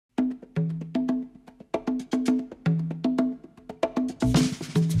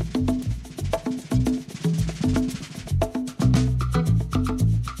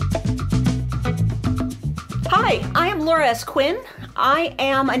Laura S. Quinn. I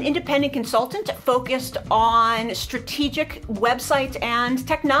am an independent consultant focused on strategic website and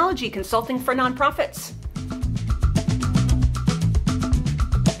technology consulting for nonprofits.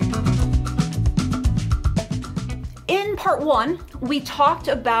 In part one, we talked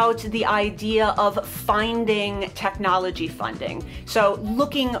about the idea of finding technology funding. So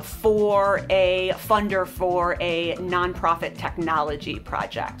looking for a funder for a nonprofit technology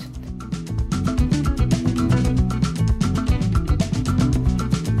project.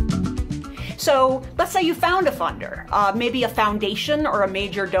 So let's say you found a funder, maybe a foundation or a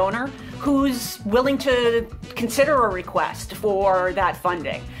major donor who's willing to consider a request for that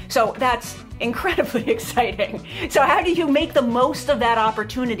funding. So that's incredibly exciting. So how do you make the most of that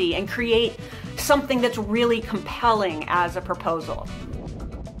opportunity and create something that's really compelling as a proposal?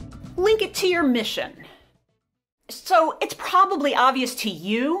 Link it to your mission. So it's probably obvious to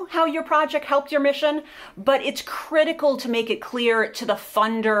you how your project helped your mission, but it's critical to make it clear to the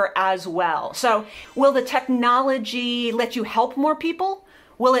funder as well. So will the technology let you help more people?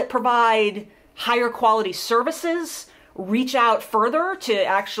 Will it provide higher quality services? Reach out further to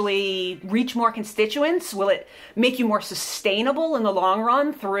actually reach more constituents? Will it make you more sustainable in the long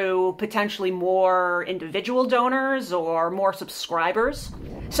run through potentially more individual donors or more subscribers?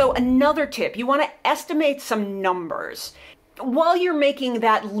 So another tip, you want to estimate some numbers. While you're making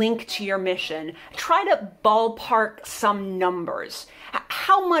that link to your mission, try to ballpark some numbers.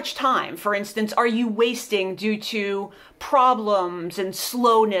 How much time, for instance, are you wasting due to problems and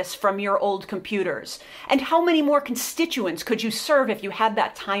slowness from your old computers? And how many more constituents could you serve if you had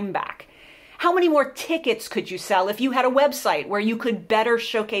that time back? How many more tickets could you sell if you had a website where you could better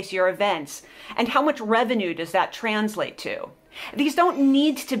showcase your events? And how much revenue does that translate to? These don't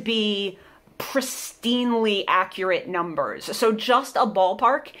need to be pristinely accurate numbers. So just a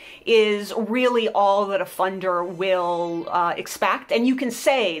ballpark is really all that a funder will expect. And you can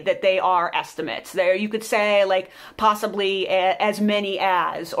say that they are estimates. There, you could say like possibly as many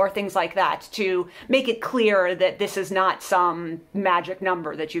as, or things like that, to make it clear that this is not some magic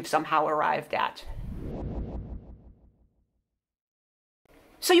number that you've somehow arrived at.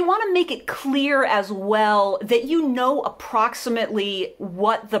 So you want to make it clear as well that you know approximately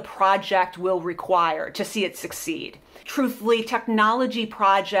what the project will require to see it succeed. Truthfully, technology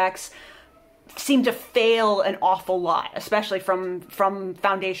projects seem to fail an awful lot, especially from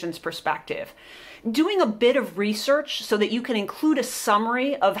foundation's perspective. Doing a bit of research so that you can include a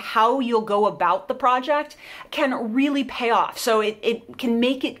summary of how you'll go about the project can really pay off. So it can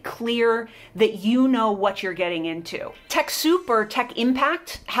make it clear that you know what you're getting into. TechSoup or Tech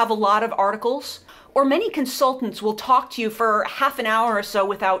Impact have a lot of articles, or many consultants will talk to you for half an hour or so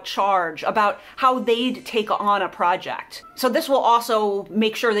without charge about how they'd take on a project. So this will also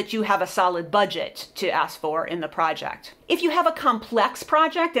make sure that you have a solid budget to ask for in the project. If you have a complex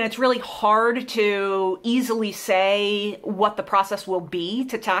project and it's really hard to easily say what the process will be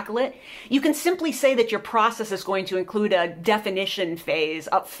to tackle it, you can simply say that your process is going to include a definition phase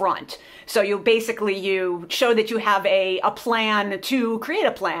up front. So you show that you have a plan to create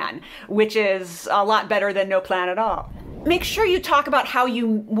a plan, which is a lot better than no plan at all. Make sure you talk about how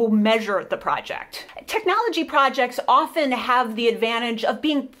you will measure the project. Technology projects often have the advantage of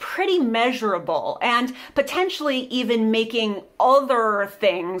being pretty measurable and potentially even making other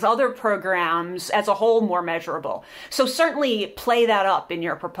things, other programs as a whole more measurable. So certainly play that up in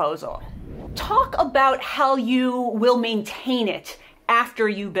your proposal. Talk about how you will maintain it after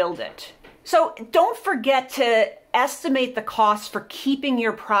you build it. So don't forget to estimate the costs for keeping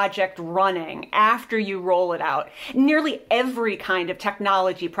your project running after you roll it out. Nearly every kind of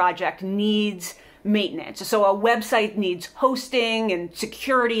technology project needs maintenance. So a website needs hosting and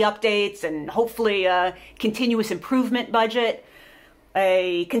security updates and hopefully a continuous improvement budget.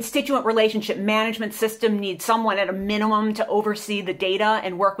 A constituent relationship management system needs someone at a minimum to oversee the data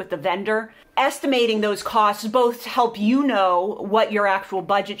and work with the vendor. Estimating those costs both help you know what your actual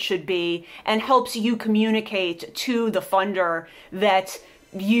budget should be and helps you communicate to the funder that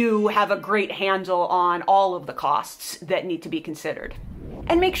you have a great handle on all of the costs that need to be considered.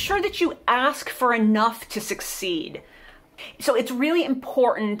 And make sure that you ask for enough to succeed. So it's really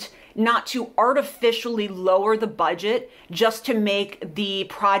important not to artificially lower the budget just to make the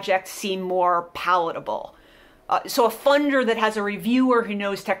project seem more palatable. So a funder that has a reviewer who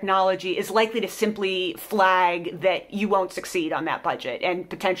knows technology is likely to simply flag that you won't succeed on that budget and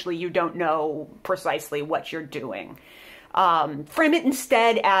potentially you don't know precisely what you're doing. Frame it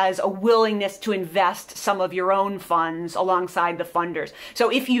instead as a willingness to invest some of your own funds alongside the funders.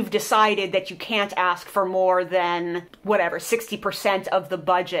 So if you've decided that you can't ask for more than, 60% of the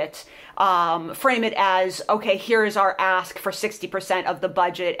budget, frame it as, okay, here is our ask for 60% of the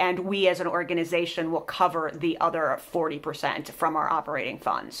budget, and we as an organization will cover the other 40% from our operating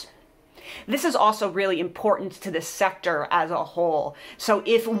funds. This is also really important to the sector as a whole. So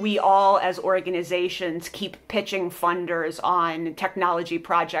if we all as organizations keep pitching funders on technology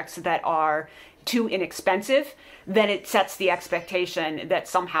projects that are too inexpensive, then it sets the expectation that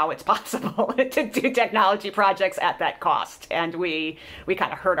somehow it's possible to do technology projects at that cost. And we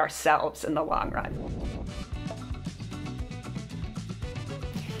kind of hurt ourselves in the long run.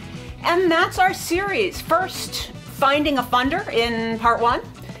 And that's our series. First, finding a funder in part 1.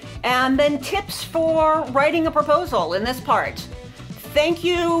 And then tips for writing a proposal in this part. Thank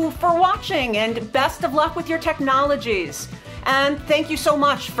you for watching, and best of luck with your technologies. And thank you so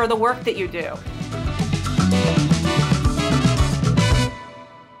much for the work that you do.